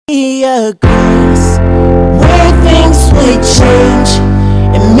be a grace where things would change,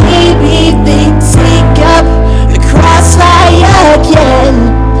 and maybe they'd take up the cross again.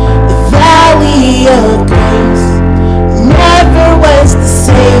 The valley of grace never was the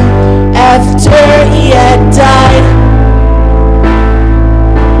same after he had died.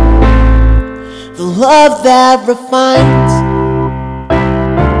 The love that refines.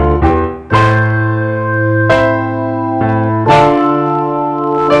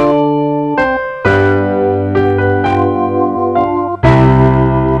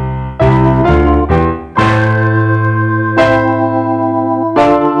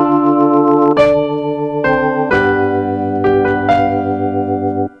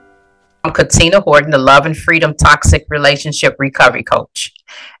 Katina Horton, the Love and Freedom Toxic Relationship Recovery Coach.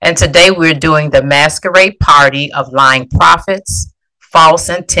 And today we're doing the Masquerade Party of Lying Prophets, False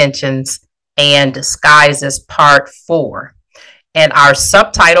Intentions, and Disguises Part 4. And our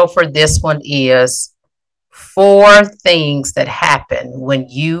subtitle for this one is 4 Things That Happen When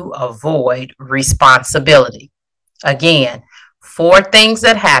You Avoid Responsibility. Again, 4 things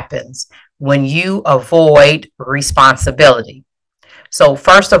that happens when you avoid responsibility. So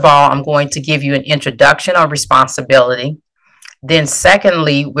first of all, I'm going to give you an introduction on responsibility. Then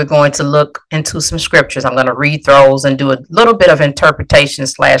secondly, we're going to look into some scriptures. I'm going to read those and do a little bit of interpretation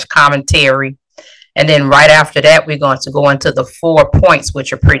 / commentary. And then right after that, we're going to go into the 4 points,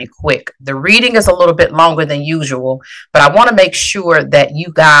 which are pretty quick. The reading is a little bit longer than usual, but I want to make sure that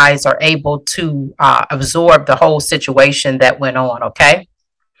you guys are able to absorb the whole situation that went on, okay?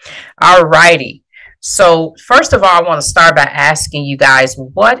 All righty. So first of all, I want to start by asking you guys,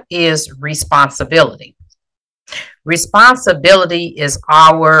 what is responsibility? Responsibility is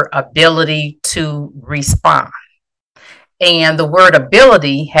our ability to respond. And the word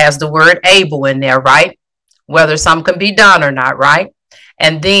ability has the word able in there, right? Whether something can be done or not, right?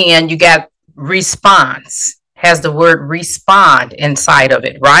 And then you got response, has the word respond inside of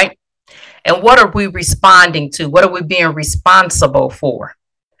it, right? And what are we responding to? What are we being responsible for?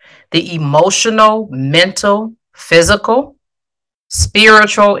 The emotional, mental, physical,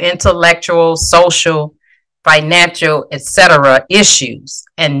 spiritual, intellectual, social, financial, etc. issues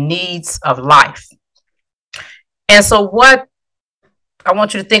and needs of life. And so what I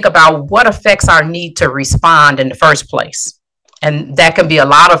want you to think about, what affects our need to respond in the first place? And that can be a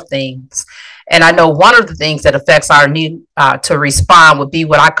lot of things. And I know one of the things that affects our need to respond would be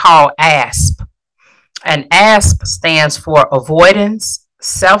what I call ASP. And ASP stands for avoidance,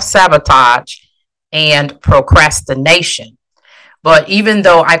 self-sabotage, and procrastination. But even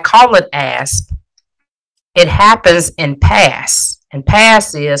though I call it ASP, it happens in past. And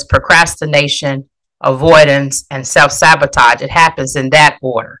past is procrastination, avoidance, and self-sabotage. It happens in that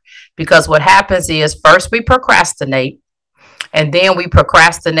order. Because what happens is first we procrastinate, and then we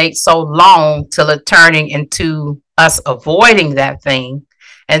procrastinate so long till it turning into us avoiding that thing.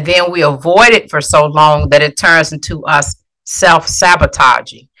 And then we avoid it for so long that it turns into us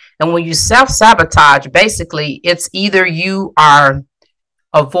self-sabotaging. And when you self-sabotage, basically it's either you are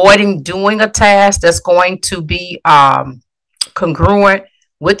avoiding doing a task that's going to be congruent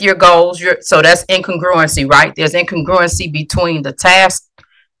with your goals. So that's incongruency, right? There's incongruency between the task,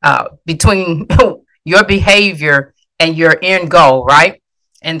 between your behavior and your end goal, right?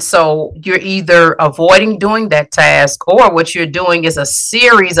 And so you're either avoiding doing that task, or what you're doing is a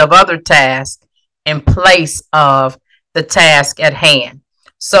series of other tasks in place of the task at hand.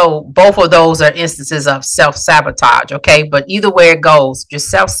 So both of those are instances of self-sabotage, okay? But either way it goes, you're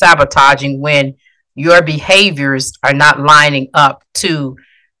self-sabotaging when your behaviors are not lining up to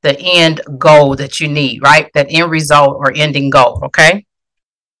the end goal that you need, right? That end result or ending goal, okay?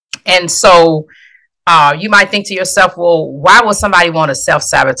 And so you might think to yourself, well, why would somebody want to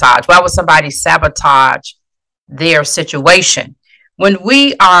self-sabotage? Why would somebody sabotage their situation? When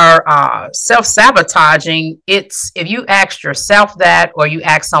we are self-sabotaging, it's, if you ask yourself that, or you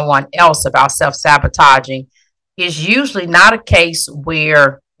ask someone else about self-sabotaging, it's usually not a case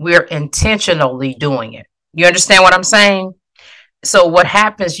where we're intentionally doing it. You understand what I'm saying? So what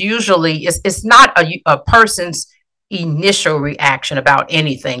happens usually is it's not a person's initial reaction about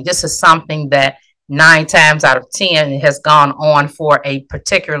anything. This is something that 9 times out of 10 has gone on for a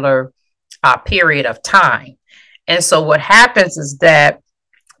particular period of time. And so what happens is that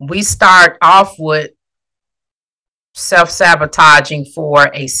we start off with self-sabotaging for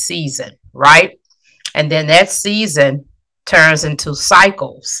a season, right? And then that season turns into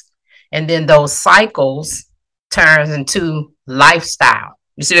cycles. And then those cycles turns into lifestyle.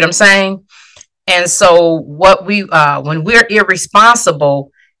 You see what I'm saying? And so what we when we're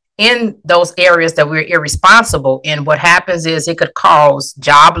irresponsible in those areas that we're irresponsible in, what happens is it could cause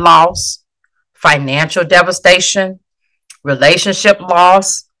job loss, financial devastation, relationship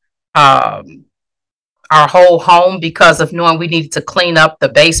loss, um, our whole home because of knowing we needed to clean up the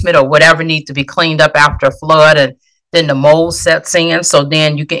basement or whatever needs to be cleaned up after a flood, and then the mold sets in. So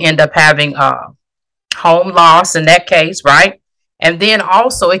then you can end up having home loss in that case, right? And then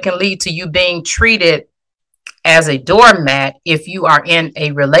also it can lead to you being treated as a doormat if you are in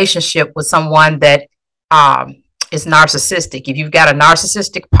a relationship with someone that um, is narcissistic. If you've got a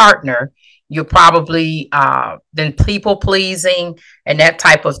narcissistic partner, you're probably been people pleasing and that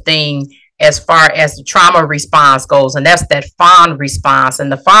type of thing as far as the trauma response goes. And that's that fawn response.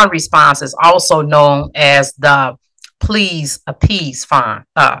 And the fawn response is also known as the please appease fawn.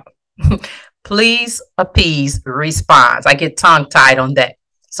 Please appease response. I get tongue tied on that.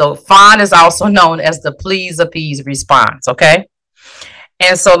 So fawn is also known as the please appease response. Okay.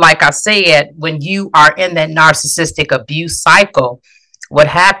 And so, like I said, when you are in that narcissistic abuse cycle, what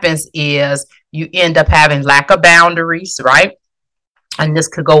happens is you end up having lack of boundaries, right? And this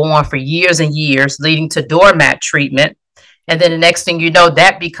could go on for years and years, leading to doormat treatment. And then the next thing you know,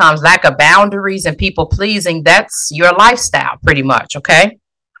 that becomes lack of boundaries and people pleasing. That's your lifestyle pretty much. Okay.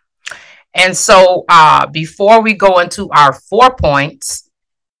 And so before we go into our 4 points,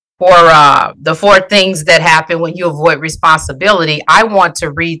 for the 4 things that happen when you avoid responsibility, I want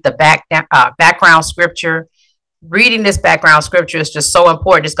to read the background scripture. Reading this background scripture is just so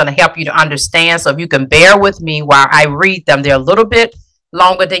important. It's going to help you to understand. So if you can bear with me while I read them, they're a little bit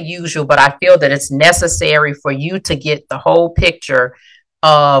longer than usual, but I feel that it's necessary for you to get the whole picture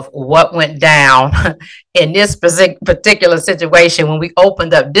of what went down in this particular situation when we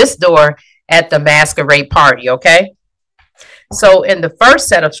opened up this door at the Masquerade party, okay? So in the first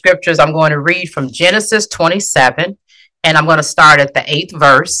set of scriptures, I'm going to read from Genesis 27, and I'm going to start at the 8th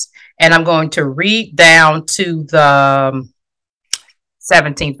verse, and I'm going to read down to the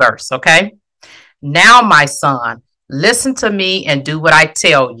 17th verse, okay? Now, my son, listen to me and do what I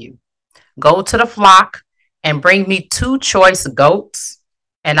tell you. Go to the flock and bring me 2 choice goats,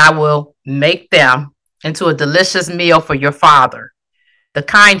 and I will make them into a delicious meal for your father, the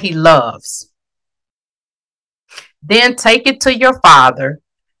kind he loves. Then take it to your father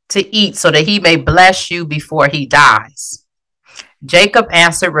to eat so that he may bless you before he dies. Jacob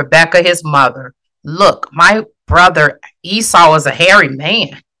answered Rebekah, his mother, look, my brother Esau is a hairy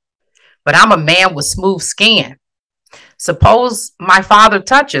man, but I'm a man with smooth skin. Suppose my father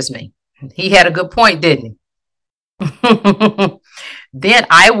touches me. He had a good point, didn't he? Then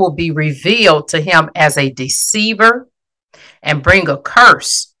I will be revealed to him as a deceiver and bring a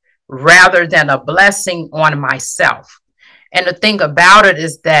curse rather than a blessing on myself. And the thing about it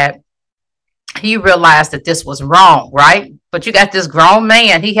is that he realized that this was wrong, right? But you got this grown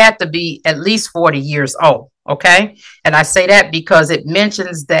man, he had to be at least 40 years old, okay? And I say that because it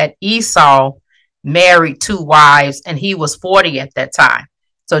mentions that Esau married 2 wives and he was 40 at that time.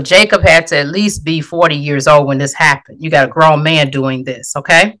 So Jacob had to at least be 40 years old when this happened. You got a grown man doing this,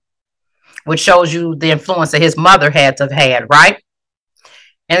 okay? Which shows you the influence that his mother had to have had, right?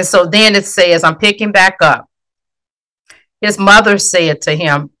 And so then it says, I'm picking back up. His mother said to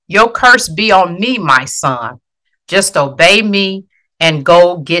him, your curse be on me, my son. Just obey me and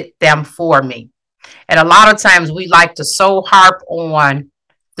go get them for me. And a lot of times we like to so harp on,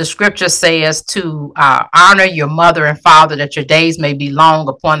 the scripture says to honor your mother and father that your days may be long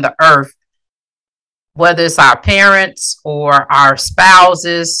upon the earth, whether it's our parents or our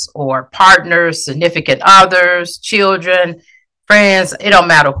spouses or partners, significant others, children, friends, it don't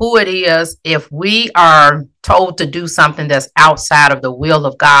matter who it is. If we are told to do something that's outside of the will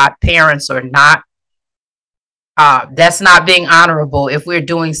of God, parents or not, that's not being honorable. If we're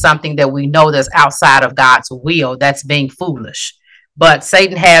doing something that we know that's outside of God's will, that's being foolish. But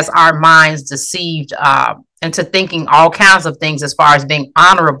Satan has our minds deceived into thinking all kinds of things as far as being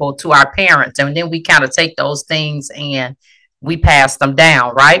honorable to our parents. And then we kind of take those things and we pass them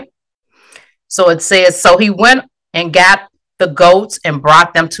down, right? So it says, so he went and got the goats and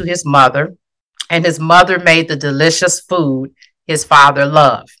brought them to his mother, and his mother made the delicious food his father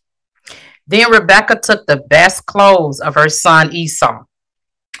loved. Then Rebekah took the best clothes of her son Esau,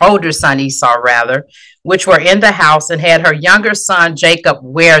 older son Esau rather, which were in the house, and had her younger son Jacob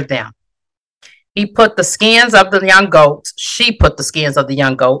wear them. He put the skins of the young goats, she put the skins of the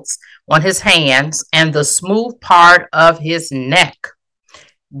young goats on his hands and the smooth part of his neck.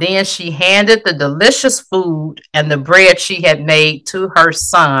 Then she handed the delicious food and the bread she had made to her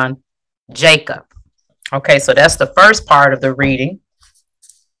son, Jacob. Okay, so that's the first part of the reading.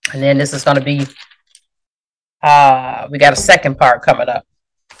 And then this is going to be, we got a second part coming up.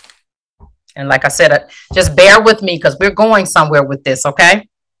 And like I said, just bear with me because we're going somewhere with this, okay?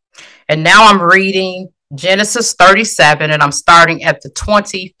 And now I'm reading Genesis 37, and I'm starting at the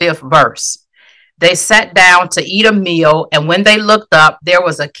 25th verse. They sat down to eat a meal, and when they looked up, there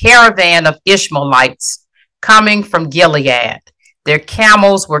was a caravan of Ishmaelites coming from Gilead. Their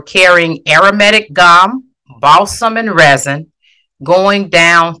camels were carrying aromatic gum, balsam, and resin, going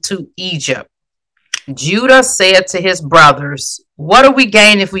down to Egypt. Judah said to his brothers, "What do we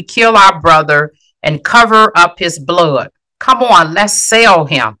gain if we kill our brother and cover up his blood? Come on, let's sell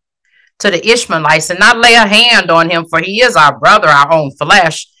him to the Ishmaelites and not lay a hand on him, for he is our brother, our own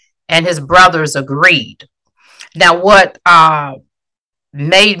flesh." And his brothers agreed. Now, what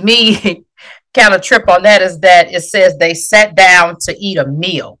made me kind of trip on that is that it says they sat down to eat a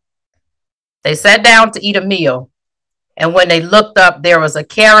meal. They sat down to eat a meal. And when they looked up, there was a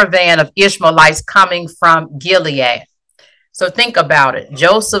caravan of Ishmaelites coming from Gilead. So think about it.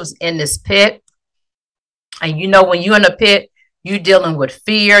 Joseph's in this pit. And you know, when you're in a pit, you're dealing with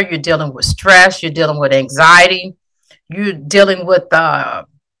fear, you're dealing with stress, you're dealing with anxiety, you're dealing with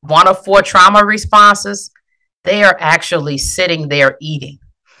one of four trauma responses. They are actually sitting there eating.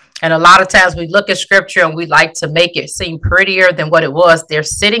 And a lot of times we look at scripture and we like to make it seem prettier than what it was. They're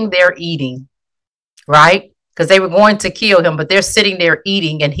sitting there eating, right? Because they were going to kill him, but they're sitting there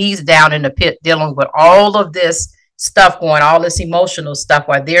eating, and he's down in the pit dealing with all of this stuff going, all this emotional stuff,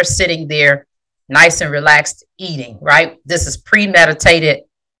 while they're sitting there nice and relaxed eating, right? This is premeditated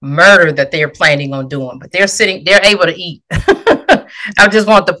murder that they're planning on doing, but they're able to eat. I just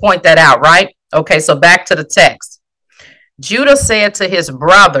want to point that out, right? Okay, so back to the text. Judah said to his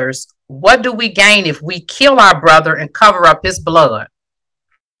brothers, "What do we gain if we kill our brother and cover up his blood?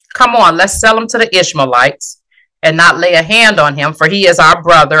 Come on, let's sell him to the Ishmaelites and not lay a hand on him, for he is our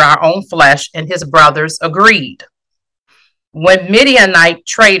brother, our own flesh." And his brothers agreed. When Midianite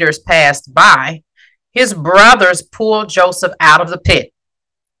traders passed by, his brothers pulled Joseph out of the pit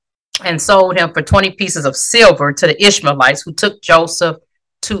and sold him for 20 pieces of silver to the Ishmaelites, who took Joseph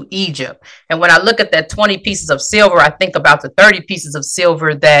to Egypt. And when I look at that 20 pieces of silver, I think about the 30 pieces of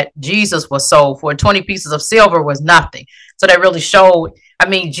silver that Jesus was sold for. 20 pieces of silver was nothing. So that really showed, I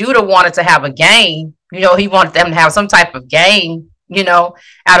mean, Judah wanted to have a gain. You know, he wanted them to have some type of gain, you know,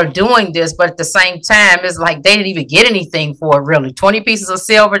 out of doing this. But at the same time, it's like they didn't even get anything for it, really. 20 pieces of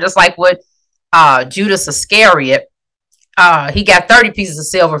silver, just like with Judas Iscariot. He got 30 pieces of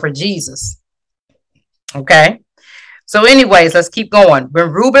silver for Jesus. Okay. So anyways, let's keep going.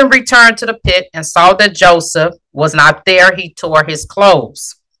 When Reuben returned to the pit and saw that Joseph was not there, he tore his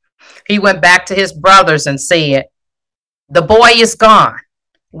clothes. He went back to his brothers and said, "The boy is gone.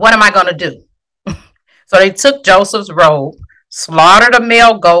 What am I going to do?" So they took Joseph's robe, slaughtered a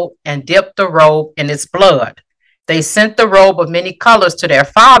male goat, and dipped the robe in its blood. They sent the robe of many colors to their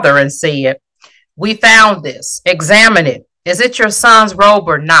father and said, "We found this. Examine it. Is it your son's robe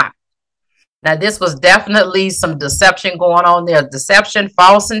or not?" Now, this was definitely some deception going on there. Deception,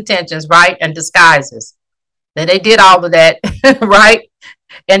 false intentions, right? And disguises. Then they did all of that, right?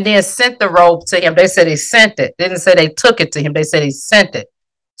 And then sent the robe to him. They said they sent it. They didn't say they took it to him. They said he sent it.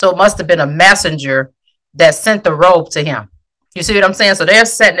 So it must have been a messenger that sent the robe to him. You see what I'm saying? So they're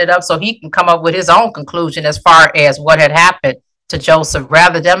setting it up so he can come up with his own conclusion as far as what had happened to Joseph,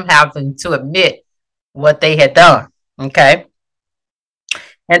 rather than having to admit what they had done. Okay.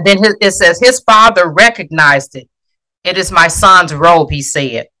 And then it says his father recognized it. "It is my son's robe," he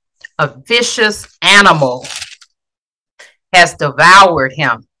said. "A vicious animal has devoured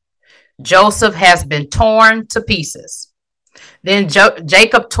him. Joseph has been torn to pieces." Then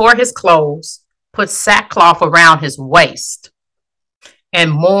Jacob tore his clothes, put sackcloth around his waist,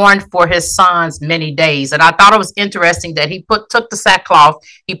 and mourned for his sons many days. And I thought it was interesting that he took the sackcloth,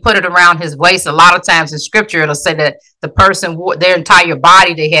 he put it around his waist. A lot of times in scripture, it'll say that the person wore their entire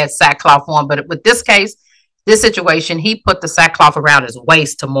body, they had sackcloth on. But with this case, this situation, he put the sackcloth around his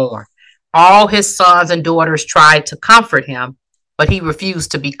waist to mourn. All his sons and daughters tried to comfort him, but he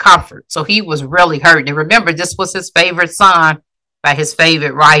refused to be comforted. So he was really hurt. And remember, this was his favorite son by his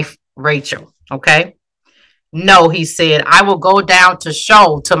favorite wife, Rachel. Okay. "No," he said, "I will go down to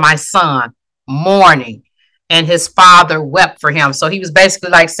Sheol to my son, mourning." And his father wept for him. So he was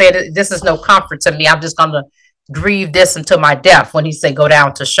basically like saying, "This is no comfort to me. I'm just going to grieve this until my death," when he said go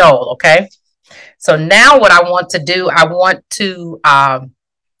down to Sheol. Okay. So now what I want to do, I want to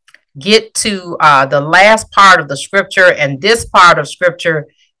get to the last part of the scripture. And this part of scripture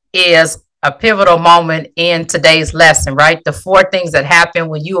is a pivotal moment in today's lesson, right? The 4 things that happen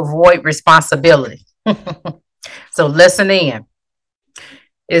when you avoid responsibility. So listen in.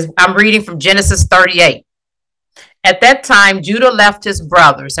 I'm reading from Genesis 38. At that time, Judah left his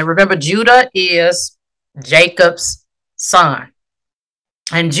brothers. And remember, Judah is Jacob's son.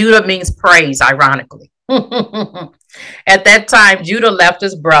 And Judah means praise, ironically. At that time, Judah left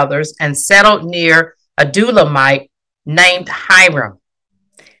his brothers and settled near a Adullamite named Hiram.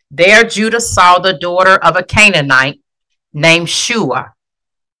 There, Judah saw the daughter of a Canaanite named Shua.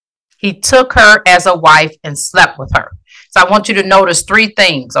 He took her as a wife and slept with her. So I want you to notice three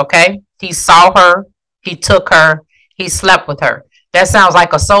things, okay? He saw her, he took her, he slept with her. That sounds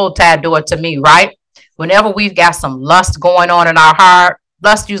like a soul tie door to me, right? Whenever we've got some lust going on in our heart,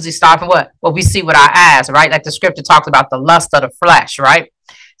 lust usually starts from what? What we see with our eyes, right? Like the scripture talks about the lust of the flesh, right?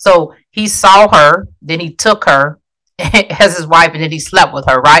 So he saw her, then he took her as his wife, and then he slept with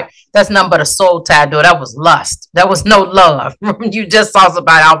her, right? That's nothing but a soul tie door. That was lust. That was no love. You just saw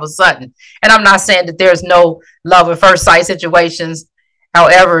somebody all of a sudden. And I'm not saying that there's no love at first sight situations.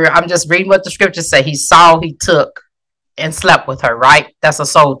 However, I'm just reading what the scriptures say. He saw, he took, and slept with her, right? That's a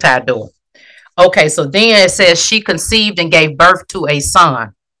soul tie door. Okay, so then it says she conceived and gave birth to a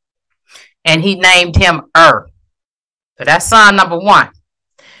son, and he named him So that's son number one.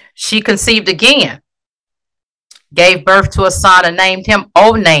 She conceived again, gave birth to a son, and named him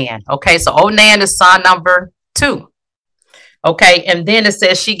Onan. Okay, so Onan is son number two. Okay, and then it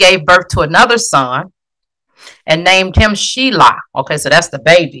says she gave birth to another son and named him Shelah. Okay, so that's the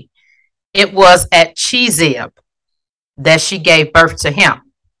baby. It was at Chizib that she gave birth to him.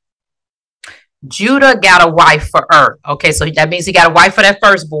 Judah got a wife for Okay, so that means he got a wife for that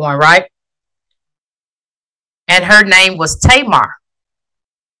firstborn, right? And her name was Tamar.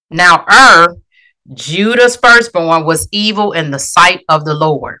 Now, Judah's firstborn, was evil in the sight of the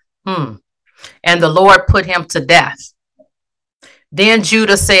Lord. And the Lord put him to death. Then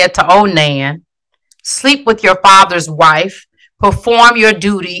Judah said to Onan, sleep with your father's wife, perform your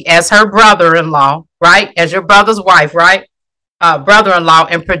duty as her brother-in-law, right? As your brother's wife, right? Brother-in-law,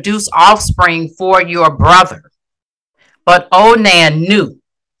 and produce offspring for your brother. But Onan knew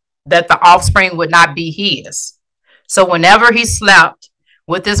that the offspring would not be his. So whenever he slept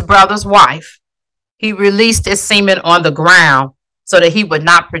with his brother's wife, he released his semen on the ground so that he would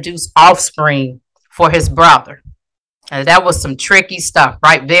not produce offspring for his brother. And that was some tricky stuff,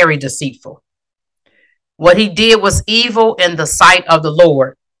 right? Very deceitful. What he did was evil in the sight of the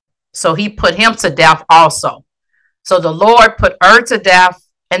Lord. So he put him to death also. So the Lord put to death,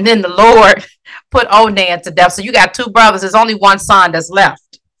 and then the Lord put Onan to death. So you got two brothers. There's only one son that's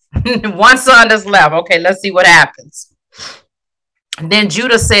left. One son that's left. Okay, let's see what happens. And then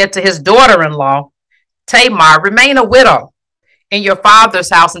Judah said to his daughter-in-law, Tamar, remain a widow in your father's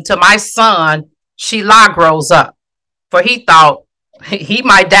house until my son Shelah grows up. For he thought he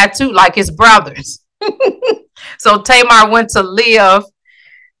might die too, like his brothers. So Tamar went to live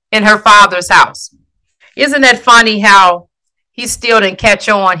in her father's house. Isn't that funny how he still didn't catch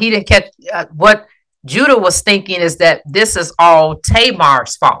on? He didn't catch what Judah was thinking is that this is all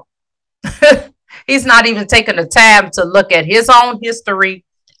Tamar's fault. He's not even taking the time to look at his own history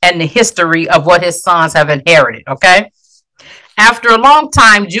and the history of what his sons have inherited, okay? After a long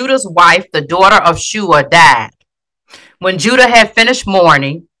time, Judah's wife, the daughter of Shua, died. When Judah had finished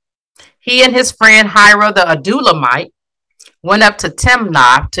mourning, he and his friend Hira the Adullamite went up to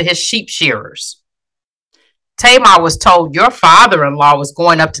Timnah to his sheep shearers. Tamar was told, your father-in-law was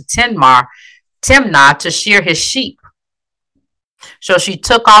going up to Timnah to shear his sheep. So she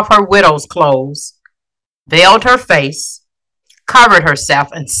took off her widow's clothes, veiled her face, covered herself,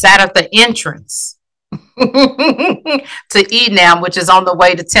 and sat at the entrance to Enam, which is on the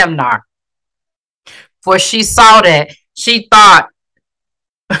way to Timnah. For she saw that, she thought,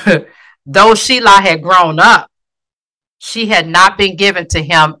 though Shelah had grown up, she had not been given to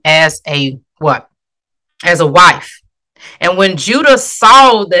him as a what? As a wife. And when Judah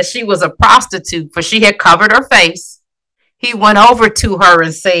saw that she was a prostitute, for she had covered her face, he went over to her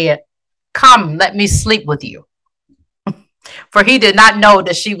and said, come, let me sleep with you. For he did not know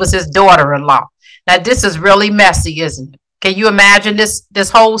that she was his daughter-in-law. Now, this is really messy, isn't it? Can you imagine this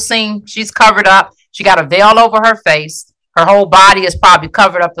whole scene? She's covered up. She got a veil over her face. Her whole body is probably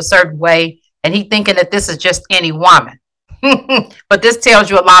covered up a certain way. And he thinking that this is just any woman. But this tells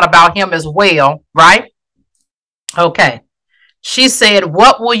you a lot about him as well, right? Okay. She said,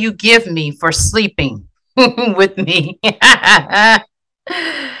 what will you give me for sleeping with me? I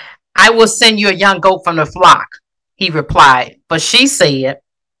will send you a young goat from the flock, he replied. But she said,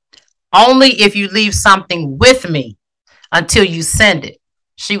 only if you leave something with me until you send it.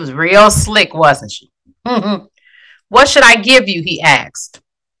 She was real slick, wasn't she? What should I give you? He asked.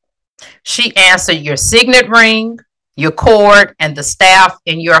 She answered, your signet ring, your cord, and the staff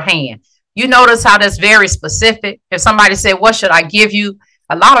in your hand. You notice how that's very specific. If somebody said, what should I give you?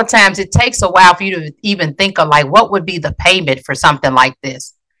 A lot of times it takes a while for you to even think of like, what would be the payment for something like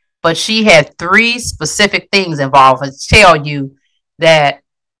this? But she had three specific things involved to tell you that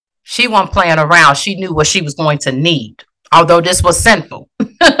she wasn't playing around. She knew what she was going to need, although this was sinful.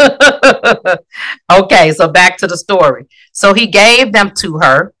 Okay, so back to the story. So he gave them to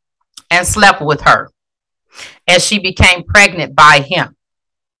her and slept with her, and she became pregnant by him.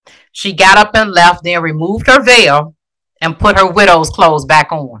 She got up and left, then removed her veil and put her widow's clothes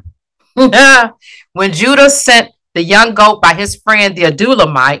back on. When Judah sent the young goat by his friend the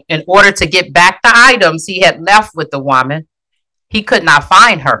Adulamite in order to get back the items he had left with the woman, he could not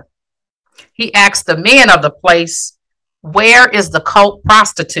find her. He asked the men of the place, where is the cult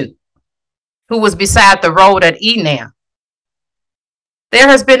prostitute who was beside the road at Enam? There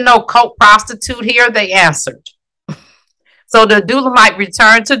has been no cult prostitute here, they answered. So the Adulamite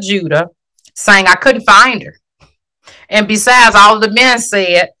returned to Judah, saying, I couldn't find her. And besides, all the men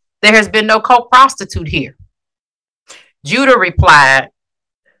said, there has been no cult prostitute here. Judah replied,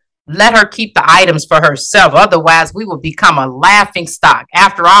 let her keep the items for herself. Otherwise, we will become a laughing stock.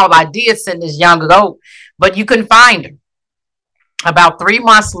 After all, I did send this young goat, but you couldn't find her. About 3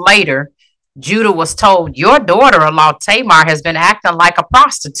 months later, Judah was told, your daughter-in-law Tamar has been acting like a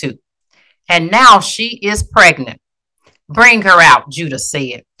prostitute, and now she is pregnant. Bring her out, Judah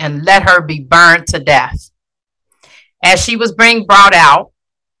said, and let her be burned to death. As she was being brought out,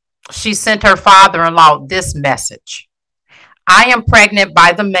 she sent her father-in-law this message. I am pregnant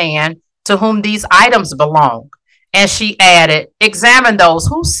by the man to whom these items belong. And she added, examine those.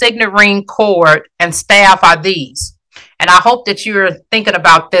 Whose signet ring, cord, and staff are these? And I hope that you're thinking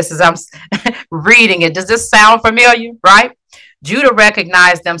about this as I'm reading it. Does this sound familiar, right? Judah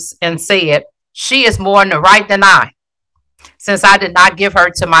recognized them and said, she is more in the right than I, since I did not give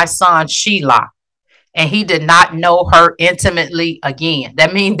her to my son Shelah, and he did not know her intimately again.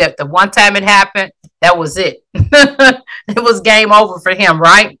 That means that the one time it happened, that was it. It was game over for him,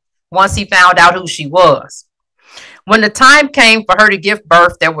 right? Once he found out who she was. When the time came for her to give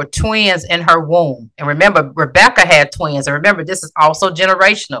birth, there were twins in her womb. And remember, Rebecca had twins. And remember, this is also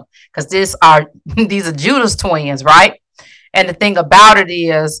generational because these are Judah's twins, right? And the thing about it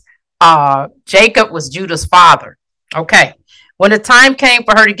is, Jacob was Judah's father. Okay. When the time came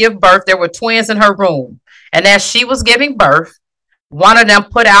for her to give birth, there were twins in her womb. And as she was giving birth, one of them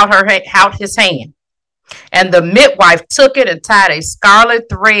put out his hand. And the midwife took it and tied a scarlet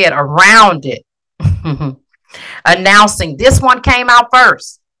thread around it, announcing this one came out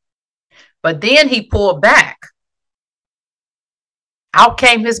first. But then he pulled back. Out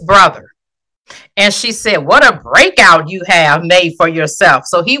came his brother. And she said, what a breakout you have made for yourself.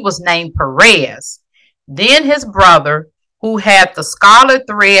 So he was named Perez. Then his brother, who had the scarlet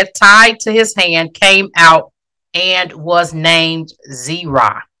thread tied to his hand, came out and was named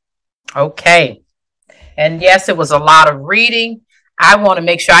Zerah. Okay. And yes, it was a lot of reading. I want to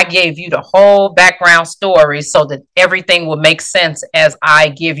make sure I gave you the whole background story so that everything will make sense as I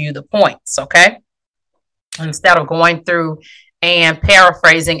give you the points, okay? Instead of going through and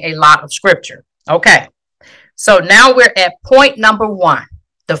paraphrasing a lot of scripture. Okay. So now we're at point number 1.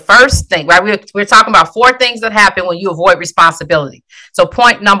 The first thing, right? We're talking about 4 things that happen when you avoid responsibility. So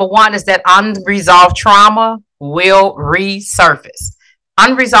point number 1 is that unresolved trauma will resurface.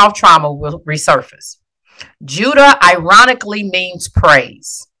 Unresolved trauma will resurface. Judah ironically means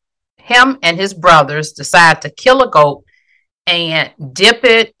praise. Him and his brothers decide to kill a goat and dip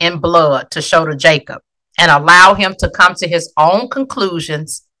it in blood to show to Jacob and allow him to come to his own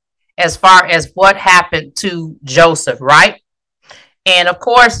conclusions as far as what happened to Joseph, right? And of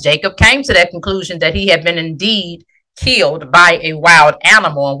course, Jacob came to that conclusion that he had been indeed killed by a wild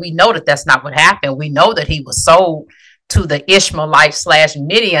animal. And we know that that's not what happened. We know that he was sold to the Ishmaelites /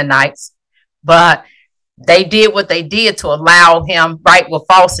 Midianites, but they did what they did to allow him, right, with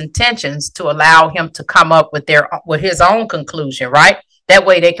false intentions, to allow him to come up with his own conclusion, right? That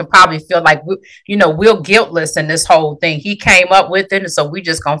way they can probably feel like, we're guiltless in this whole thing. He came up with it, and so we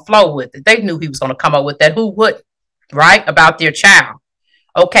just going to flow with it. They knew he was going to come up with that. Who wouldn't, right, about their child?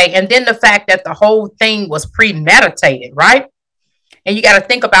 Okay, and then the fact that the whole thing was premeditated, right? And you got to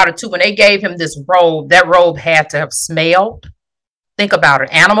think about it, too. When they gave him this robe, that robe had to have smelled. Think about it.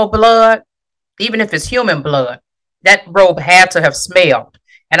 Animal blood. Even if it's human blood, that robe had to have smelled.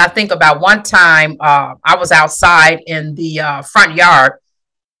 And I think about one time I was outside in the front yard,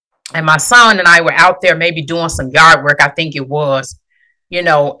 and my son and I were out there maybe doing some yard work, I think it was,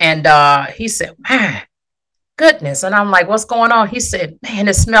 and he said, man, goodness. And I'm like, what's going on? He said, man,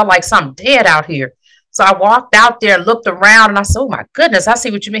 it smelled like something dead out here. So So I walked out there and looked around and I said, oh my goodness, I see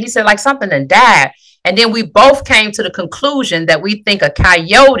what you mean. He said, like something that died. And then we both came to the conclusion that we think a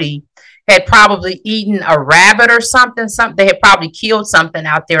coyote had probably eaten a rabbit or something. They had probably killed something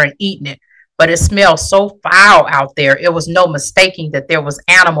out there and eaten it. But it smelled so foul out there. It was no mistaking that there was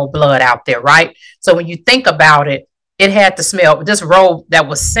animal blood out there, right? So when you think about it, it had to smell. This robe that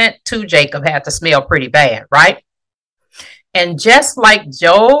was sent to Jacob had to smell pretty bad, right? And just like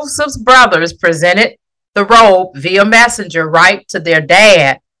Joseph's brothers presented the robe via messenger, right, to their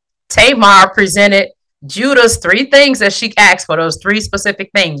dad, Tamar presented Judah's three things that she asked for, those three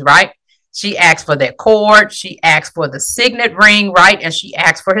specific things, right? She asked for that cord, she asked for the signet ring, right? And she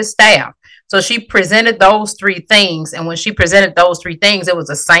asked for his staff. So she presented those three things. And when she presented those three things, it was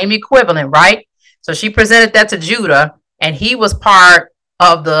the same equivalent, right? So she presented that to Judah, and he was part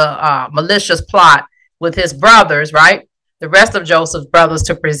of the malicious plot with his brothers, right? The rest of Joseph's brothers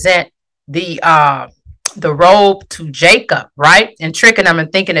to present the robe to Jacob, right? And tricking them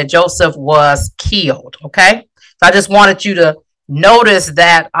and thinking that Joseph was killed, okay? So I just wanted you to notice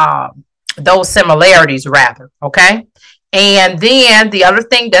that those similarities, rather, okay? And then the other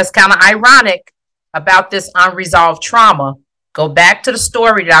thing that's kind of ironic about this unresolved trauma, go back to the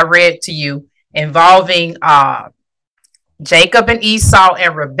story that I read to you involving Jacob and Esau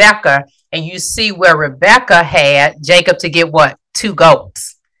and Rebekah, and you see where Rebekah had Jacob to get what? 2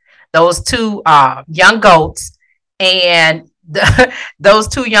 goats. Those 2 young goats, and those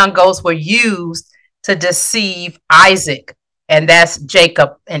 2 young goats were used to deceive Isaac, and that's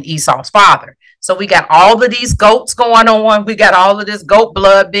Jacob and Esau's father. So we got all of these goats going on. We got all of this goat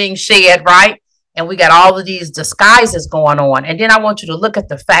blood being shed, right? And we got all of these disguises going on. And then I want you to look at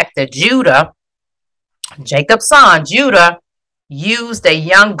the fact that Judah, Jacob's son, Judah, used a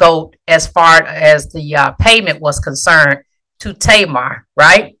young goat as far as the payment was concerned to Tamar,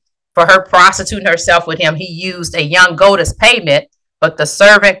 right? For her prostituting herself with him, he used a young goat as payment, but the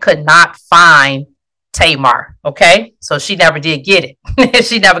servant could not find Tamar, okay? So she never did get it.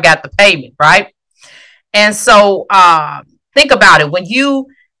 She never got the payment, right? And so think about it. When you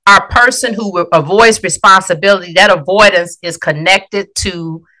are a person who avoids responsibility, that avoidance is connected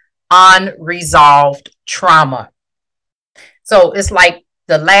to unresolved trauma. So it's like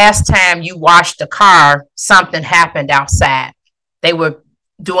the last time you washed the car, something happened outside. They were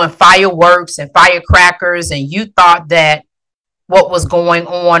doing fireworks and firecrackers, and you thought that what was going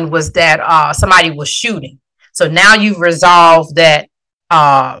on was that somebody was shooting. So now you've resolved that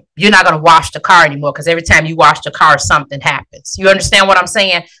you're not going to wash the car anymore, because every time you wash the car, something happens. You understand what I'm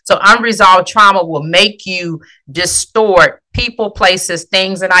saying? So unresolved trauma will make you distort people, places,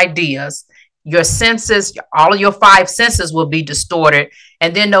 things, and ideas. Your senses, all of your 5 senses will be distorted.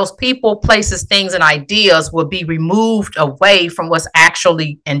 And then those people, places, things, and ideas will be removed away from what's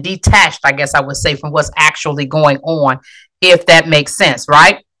actually, and detached, I guess I would say, from what's actually going on, if that makes sense,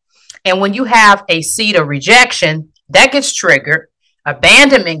 right? And when you have a seed of rejection, that gets triggered,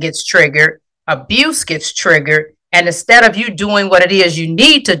 abandonment gets triggered, abuse gets triggered. And instead of you doing what it is you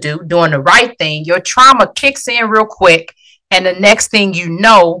need to do, doing the right thing, your trauma kicks in real quick. And the next thing you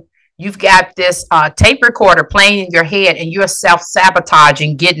know, you've got this tape recorder playing in your head, and you're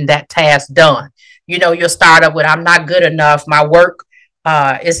self-sabotaging getting that task done. You know, you'll start up with, I'm not good enough. My work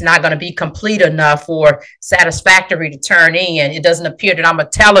is not going to be complete enough or satisfactory to turn in. It doesn't appear that I'm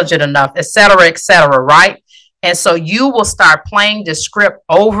intelligent enough, et cetera, right? And so you will start playing the script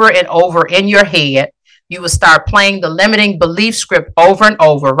over and over in your head. You will start playing the limiting belief script over and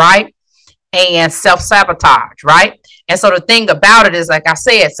over, right? And self-sabotage, right? And so the thing about it is, like I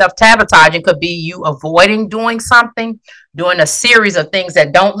said, self-sabotaging could be you avoiding doing something, doing a series of things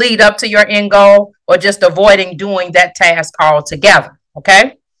that don't lead up to your end goal, or just avoiding doing that task altogether,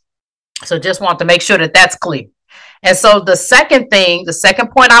 okay? So just want to make sure that that's clear. And so the second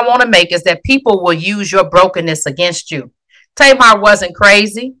point I want to make is that people will use your brokenness against you. Tamar wasn't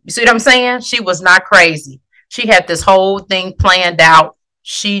crazy. You see what I'm saying? She was not crazy. She had this whole thing planned out.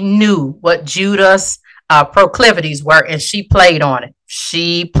 She knew what Judah's proclivities were, and she played on it.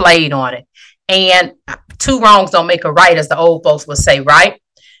 She played on it. And 2 wrongs don't make a right, as the old folks would say, right?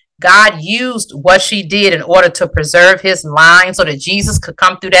 God used what she did in order to preserve his line so that Jesus could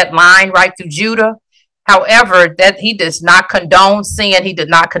come through that line right through Judah. However, that he does not condone sin. He did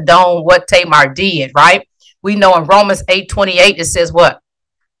not condone what Tamar did, right? We know in Romans 8:28, it says what?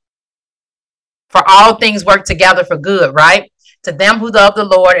 For all things work together for good, right? To them who love the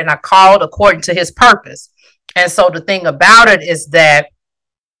Lord and are called according to his purpose. And so the thing about it is that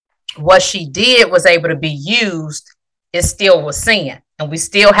what she did was able to be used. It still was sin. And we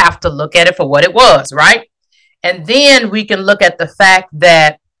still have to look at it for what it was, right? And then we can look at the fact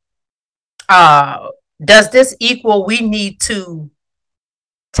that Does this equal we need to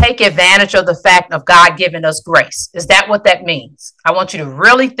take advantage of the fact of God giving us grace? Is that what that means? I want you to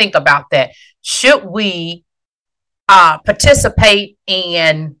really think about that. Should we participate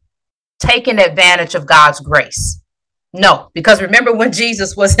in taking advantage of God's grace? No, because remember when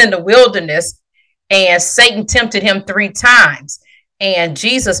Jesus was in the wilderness and Satan tempted him 3 times, and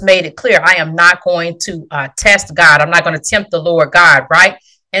Jesus made it clear, I am not going to test God. I'm not going to tempt the Lord God, right?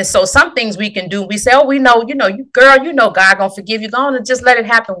 And so some things we can do, we say, oh, we know, you girl, God gonna forgive you. Go on and just let it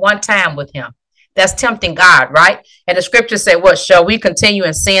happen one time with him. That's tempting God, right? And the scriptures say, what, shall we continue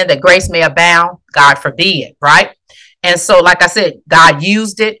in sin that grace may abound? God forbid, right? And so, like I said, God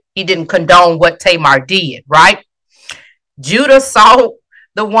used it. He didn't condone what Tamar did, right? Judah saw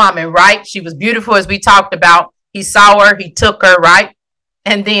the woman, right? She was beautiful, as we talked about. He saw her, he took her, right?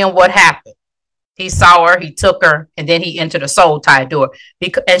 And then what happened? He saw her, he took her, and then he entered a soul-tied door.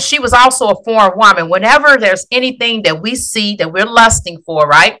 And she was also a foreign woman. Whenever there's anything that we see that we're lusting for,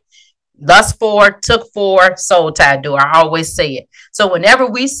 right? Lust for, took for, soul-tied door. I always say it. So whenever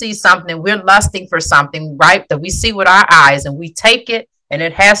we see something, we're lusting for something, right? That we see with our eyes and we take it, and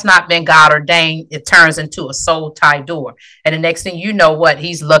it has not been God ordained, it turns into a soul-tied door. And the next thing you know, what?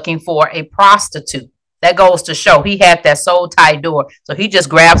 He's looking for a prostitute. That goes to show he had that soul-tied door. So he just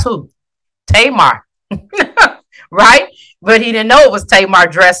grabs who? Tamar, right? But he didn't know it was Tamar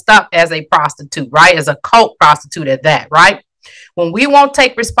dressed up as a prostitute, right? As a cult prostitute at that, right? When we won't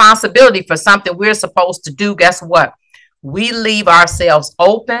take responsibility for something we're supposed to do, guess what? We leave ourselves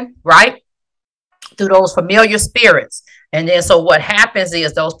open, right? Through those familiar spirits. And then so what happens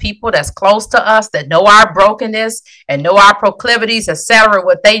is those people that's close to us that know our brokenness and know our proclivities, etc.,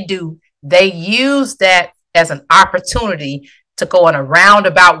 what they do, they use that as an opportunity to go in a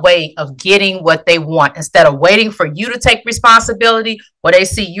roundabout way of getting what they want. Instead of waiting for you to take responsibility, or they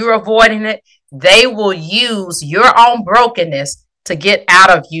see you're avoiding it, they will use your own brokenness to get out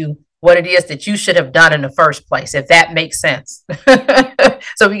of you what it is that you should have done in the first place, if that makes sense.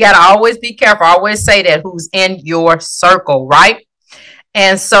 So we got to always be careful. I always say that, who's in your circle, right?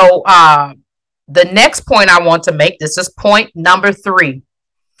 And so the next point I want to make, this is point number 3.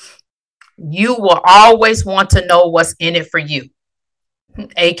 You will always want to know what's in it for you,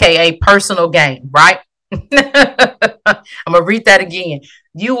 aka personal gain, right? I'm gonna read that again.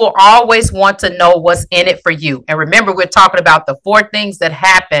 You will always want to know what's in it for you. And remember, we're talking about the 4 things that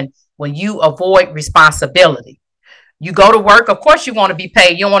happen when you avoid responsibility. You go to work, of course you want to be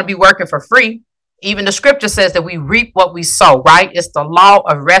paid. You don't want to be working for free. Even the scripture says that we reap what we sow, right? It's the law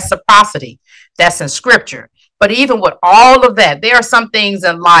of reciprocity that's in scripture. But even with all of that, there are some things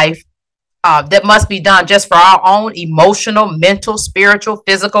in life that must be done just for our own emotional, mental, spiritual,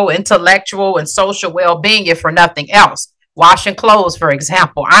 physical, intellectual, and social well-being, if for nothing else. Washing clothes, for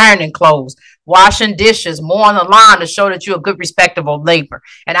example, ironing clothes, washing dishes, mowing the lawn to show that you're a good, respectable labor.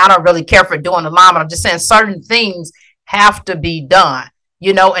 And I don't really care for doing the lawn, but I'm just saying certain things have to be done,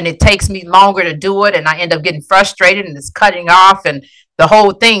 and it takes me longer to do it, and I end up getting frustrated, and it's cutting off, and the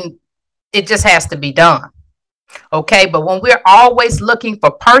whole thing, it just has to be done. Okay, but when we're always looking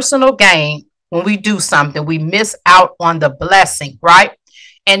for personal gain, when we do something, we miss out on the blessing, right?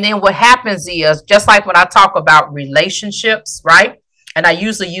 And then what happens is, just like when I talk about relationships, right? And I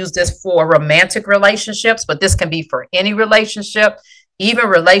usually use this for romantic relationships, but this can be for any relationship,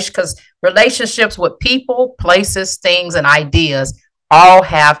 even because relationships with people, places, things, and ideas all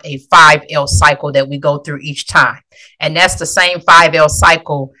have a 5L cycle that we go through each time. And that's the same 5L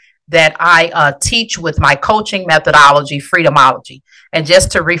cycle that I teach with my coaching methodology, Freedomology. And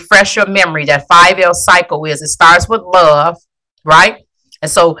just to refresh your memory, that 5L cycle it starts with love, right? And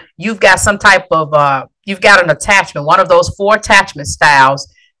so you've got some type of, you've got an attachment, one of those 4 attachment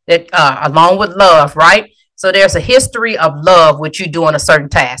styles that along with love, right? So there's a history of love with you doing a certain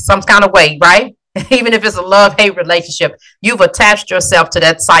task, some kind of way, right? Even if it's a love-hate relationship, you've attached yourself to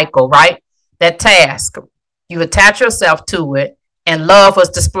that cycle, right? That task, you attach yourself to it. And love was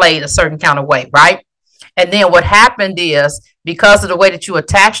displayed a certain kind of way, right? And then what happened is, because of the way that you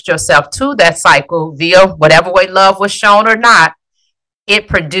attached yourself to that cycle via whatever way love was shown or not, it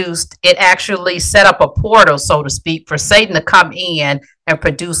actually set up a portal, so to speak, for Satan to come in and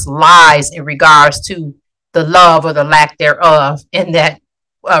produce lies in regards to the love or the lack thereof in that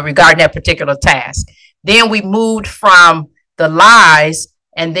regarding that particular task. Then we moved from the lies,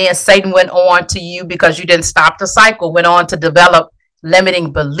 and then Satan went on to you, because you didn't stop the cycle, went on to develop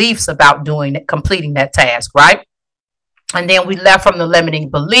limiting beliefs about completing that task, right? And then we left from the limiting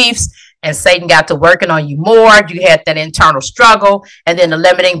beliefs, and Satan got to working on you more. You had that internal struggle, and then the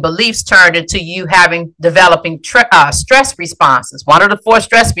limiting beliefs turned into you developing stress responses. One of the 4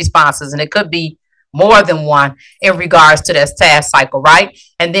 stress responses, and it could be more than one in regards to this task cycle, right?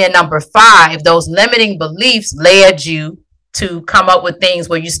 And then number 5, those limiting beliefs led you to come up with things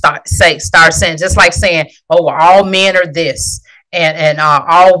where you start saying, just like saying, oh, well, all men are this, and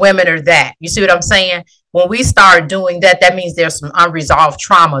all women are that. You see what I'm saying? When we start doing that, that means there's some unresolved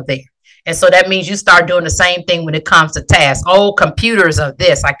trauma there. And so that means you start doing the same thing when it comes to tasks. Oh, computers are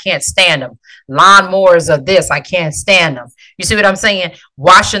this, I can't stand them. Lawnmowers are this, I can't stand them. You see what I'm saying?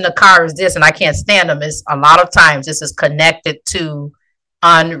 Washing the car is this, and I can't stand them. It's a lot of times this is connected to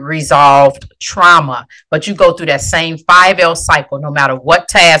unresolved trauma. But you go through that same 5L cycle no matter what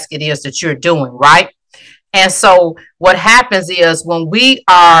task it is that you're doing, right? And so what happens is when we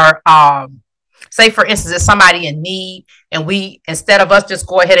are, say, for instance, if somebody in need, and we, instead of us just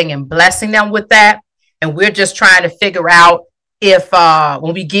go ahead and blessing them with that, and we're just trying to figure out if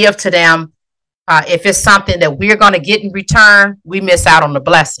when we give to them, if it's something that we're going to get in return, we miss out on the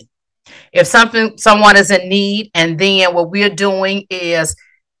blessing. If someone is in need, and then what we're doing is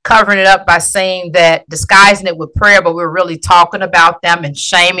covering it up by saying that, disguising it with prayer, but we're really talking about them and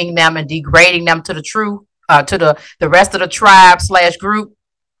shaming them and degrading them to the truth, to the rest of the tribe / group,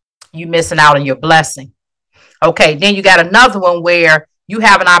 you missing out on your blessing. Okay, then you got another one where you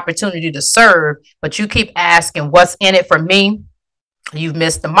have an opportunity to serve, but you keep asking, what's in it for me? You've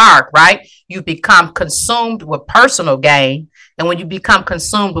missed the mark, right? You become consumed with personal gain. And when you become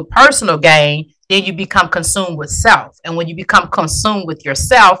consumed with personal gain, then you become consumed with self. And when you become consumed with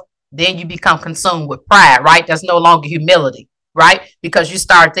yourself, then you become consumed with pride, right? That's no longer humility, right? Because you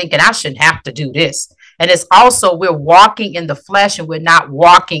start thinking, I shouldn't have to do this. And it's also, we're walking in the flesh and we're not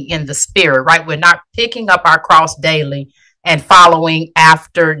walking in the spirit, right? We're not picking up our cross daily and following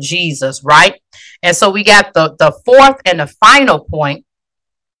after Jesus, right? And so we got the fourth and the final point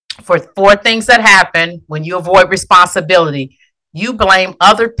for 4 things that happen when you avoid responsibility. You blame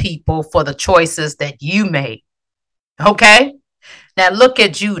other people for the choices that you made. Okay? Now look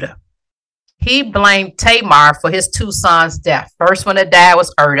at Judah. He blamed Tamar for his 2 sons' death. First one that died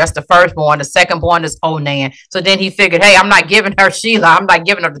was that's the firstborn. The secondborn is Onan. So then he figured, hey, I'm not giving her Sheila. I'm not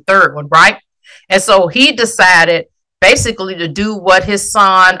giving her the third one, right? And so he decided basically to do what his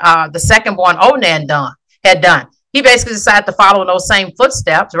son, the secondborn Onan had done. He basically decided to follow in those same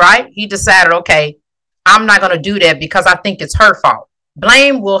footsteps, right? He decided, okay, I'm not going to do that because I think it's her fault.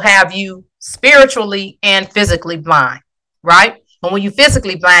 Blame will have you spiritually and physically blind, right? And when you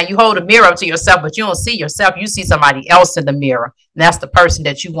physically blind, you hold a mirror up to yourself, but you don't see yourself. You see somebody else in the mirror. And that's the person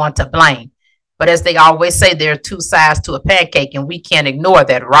that you want to blame. But as they always say, there are 2 sides to a pancake, and we can't ignore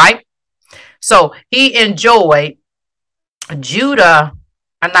that, right? So he enjoyed Onan,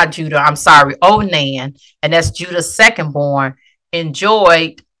 and that's Judah's secondborn,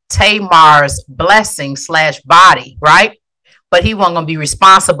 enjoyed Tamar's blessing / body, right? But he wasn't going to be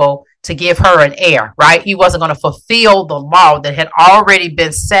responsible to give her an heir, right? He wasn't going to fulfill the law that had already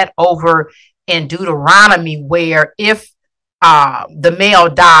been set over in Deuteronomy, where if the male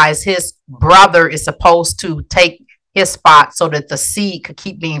dies, his brother is supposed to take his spot so that the seed could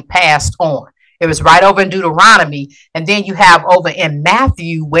keep being passed on. It was right over in Deuteronomy. And then you have over in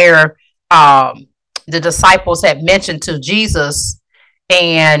Matthew where the disciples had mentioned to Jesus,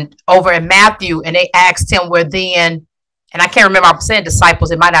 and over in Matthew, and they asked him where then, and I can't remember, I'm saying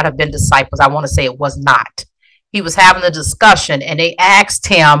disciples, it might not have been disciples. I want to say it was not. He was having a discussion, and they asked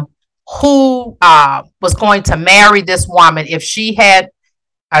him who was going to marry this woman if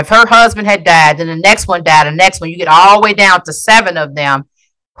her husband had died, then the next one died, the next one, you get all the way down to 7 of them,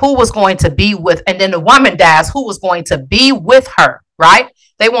 who was going to be with, and then the woman dies, who was going to be with her, right?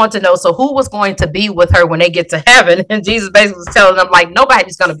 They want to know, so who was going to be with her when they get to heaven? And Jesus basically was telling them, like,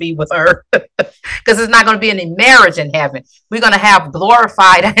 nobody's going to be with her because there's not going to be any marriage in heaven. We're going to have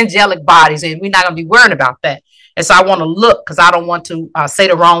glorified angelic bodies, and we're not going to be worrying about that. And so I want to look because I don't want to say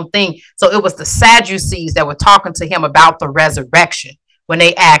the wrong thing. So it was the Sadducees that were talking to him about the resurrection when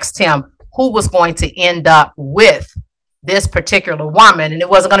they asked him who was going to end up with this particular woman, and it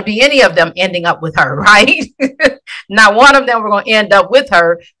wasn't going to be any of them ending up with her, right? Not one of them were going to end up with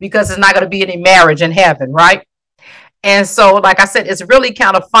her because there's not going to be any marriage in heaven, right? And so, like I said, it's really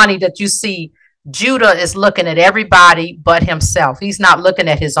kind of funny that you see Judah is looking at everybody but himself. He's not looking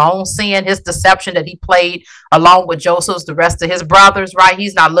at his own sin, his deception that he played along with Joseph's, the rest of his brothers, right?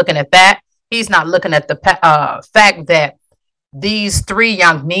 He's not looking at that. He's not looking at the fact that these 3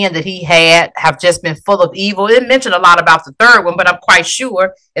 young men that he had have just been full of evil. It mentioned a lot about the third one, but I'm quite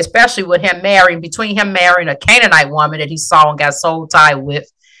sure, especially with him marrying a Canaanite woman that he saw and got soul tied with,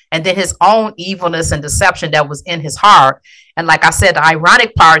 and then his own evilness and deception that was in his heart. And like I said, the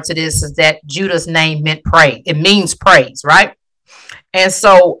ironic part to this is that Judah's name meant praise. It means praise, right? And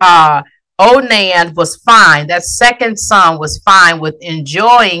so Onan was fine. That second son was fine with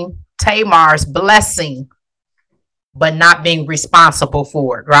enjoying Tamar's blessing, but not being responsible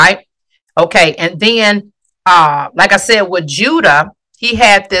for it, right? Okay, and then, like I said, with Judah, he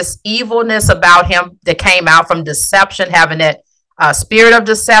had this evilness about him that came out from deception, having that spirit of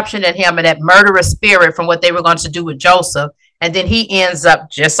deception in him and that murderous spirit from what they were going to do with Joseph. And then he ends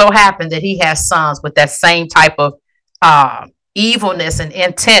up, just so happened that he has sons with that same type of uh, evilness and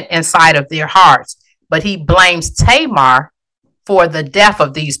intent inside of their hearts. But he blames Tamar for the death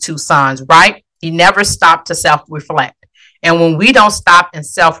of these two sons, right? He never stopped to self reflect. And when we don't stop and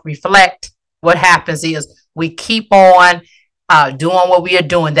self reflect, what happens is we keep on doing what we are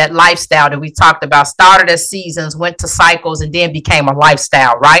doing. That lifestyle that we talked about started as seasons, went to cycles, and then became a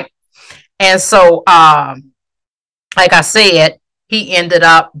lifestyle, right? And so, like I said, he ended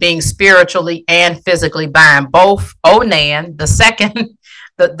up being spiritually and physically bound. Both Onan, the second,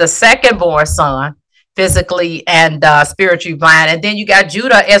 the second born son, physically and spiritually blind. And then you got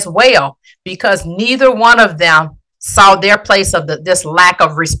Judah as well, because neither one of them saw their place of this lack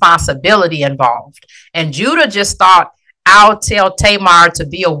of responsibility involved. And Judah just thought, I'll tell Tamar to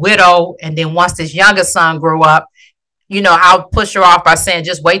be a widow, and then once this younger son grew up, I'll push her off by saying,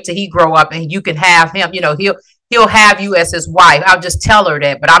 just wait till he grow up and you can have him. He'll have you as his wife. I'll just tell her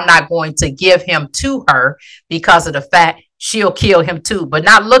that, but I'm not going to give him to her because of the fact she'll kill him too. But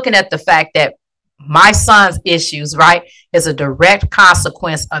not looking at the fact that my son's issues, right, is a direct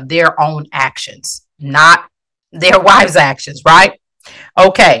consequence of their own actions, not their wife's actions, right?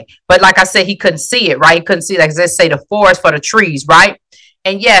 Okay. But like I said, he couldn't see it, right? He couldn't see, like they say, the forest for the trees, right?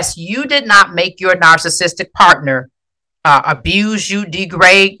 And yes, you did not make your narcissistic partner abuse you,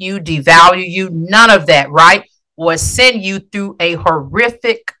 degrade you, devalue you, none of that, right? Or send you through a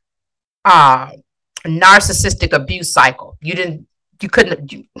horrific narcissistic abuse cycle. You couldn't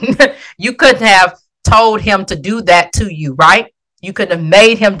have told him to do that to you, right? You couldn't have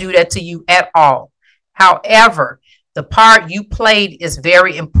made him do that to you at all. However, the part you played is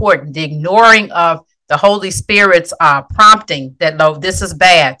very important. The ignoring of the Holy Spirit's prompting that, no, this is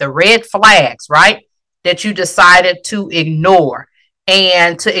bad. The red flags, right? That you decided to ignore,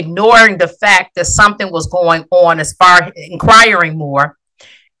 and to ignoring the fact that something was going on, as far as inquiring more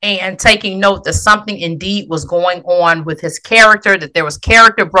and taking note that something indeed was going on with his character, that there was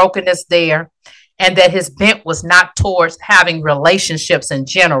character brokenness there, and that his bent was not towards having relationships in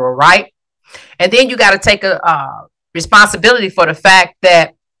general, right? And then you got to take a responsibility for the fact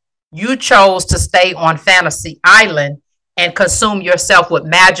that you chose to stay on Fantasy Island and consume yourself with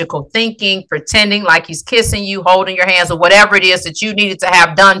magical thinking, pretending like he's kissing you, holding your hands, or whatever it is that you needed to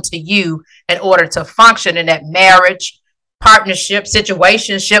have done to you in order to function in that marriage, partnership,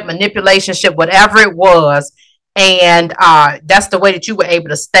 situationship, manipulationship, whatever it was. And that's the way that you were able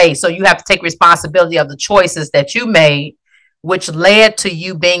to stay. So you have to take responsibility of the choices that you made, which led to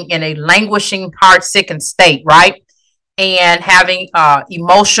you being in a languishing, heart-sickened state, right? And having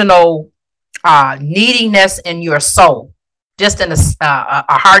emotional neediness in your soul. Just in a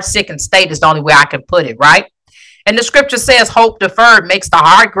heart-sickened state is the only way I can put it, right? And the scripture says, hope deferred makes the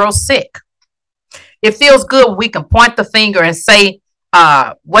heart grow sick. It feels good when we can point the finger and say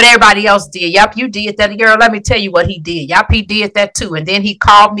what everybody else did. Yep, you did that. Girl, let me tell you what he did. Yep, he did that too. And then he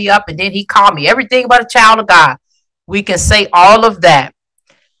called me up, and then he called me. Everything but a child of God. We can say all of that.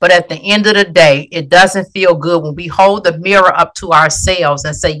 But at the end of the day, it doesn't feel good when we hold the mirror up to ourselves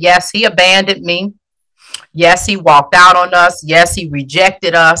and say, yes, he abandoned me. Yes, he walked out on us. Yes, he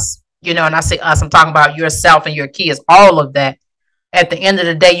rejected us. And I say us, I'm talking about yourself and your kids, all of that. At the end of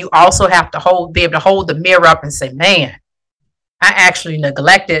the day, you also have to be able to hold the mirror up and say, man, I actually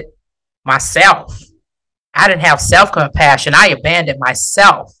neglected myself. I didn't have self-compassion. I abandoned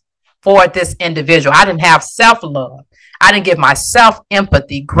myself for this individual. I didn't have self-love. I didn't give myself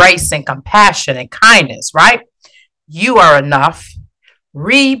empathy, grace, and compassion and kindness, right? You are enough.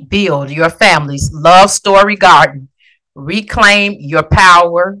 Rebuild your family's love story garden. Reclaim your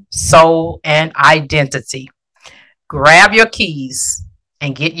power, soul, and identity. Grab your keys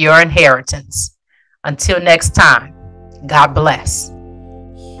and get your inheritance. Until next time, God bless.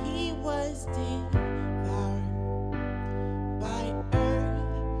 He was devoured by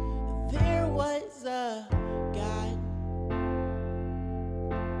earth. There was a God.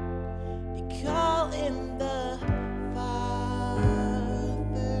 They call him the Father.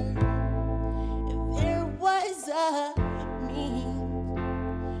 And there was a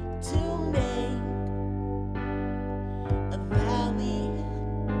means to make a valley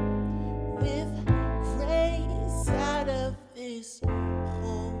with grace out of this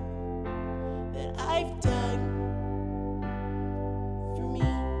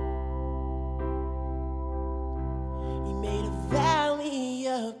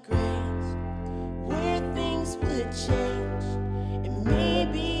would change, and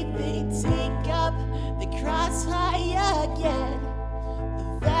maybe they'd take up the cross high again.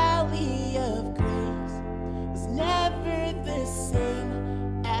 The valley of grace was never the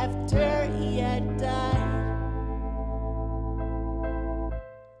same after he had died.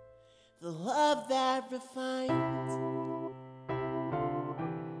 The love that refines.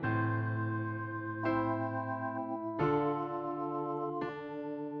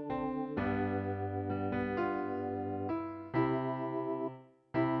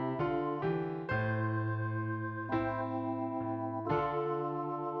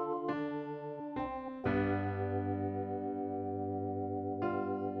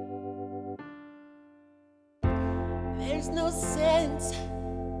 There's no sense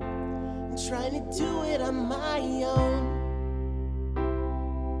in trying to do it on my own.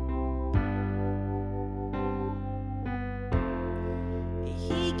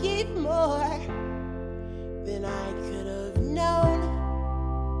 He gave more than I could have known.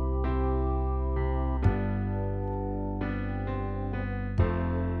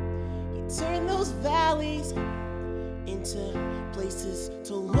 He turned those valleys into places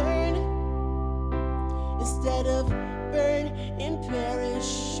to learn, instead of burn and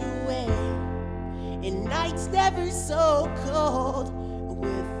perish away. And nights never so cold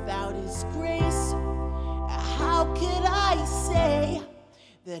without his grace. How could I say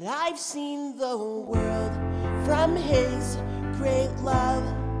that I've seen the world from his great love?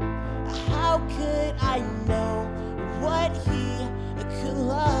 How could I know what he could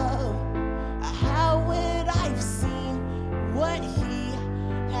love? How would I've seen what he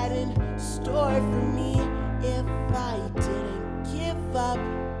had in store for me if I didn't give up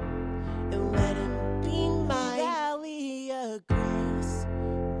and let him be my valley of grace,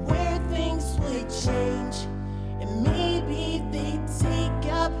 where things would change, and maybe they'd take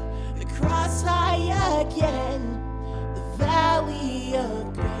up the cross high again. The valley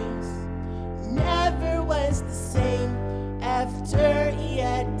of grace never was the same after he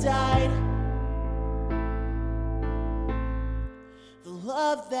had died. The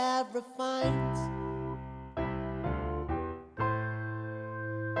love that refines.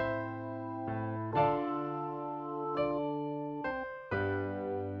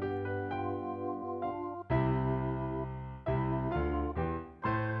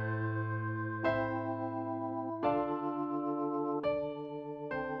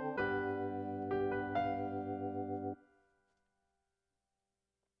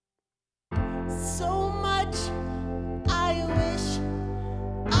 So much I wish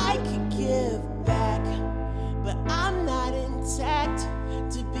I could give back, but I'm not intact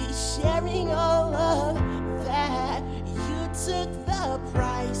to be sharing all of that. You took the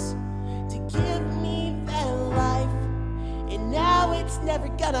price to give me that life, and now it's never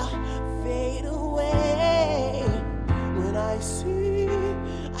gonna fade away. When I see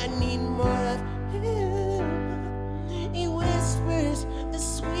I need more of him, he whispers the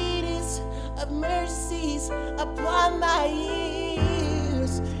sweetest of mercies upon my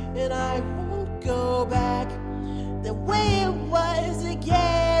ears, and I won't go back the way it was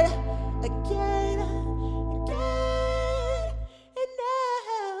again, again, again. And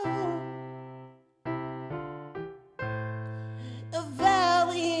now a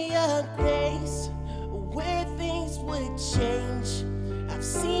valley of grace where things would change. I've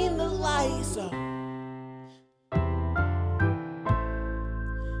seen the lights of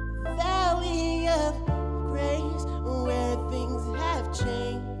valley of grace where things have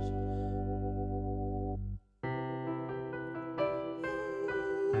changed.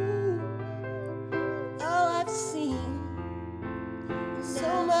 Oh, I've seen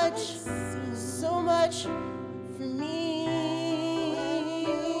so much for me.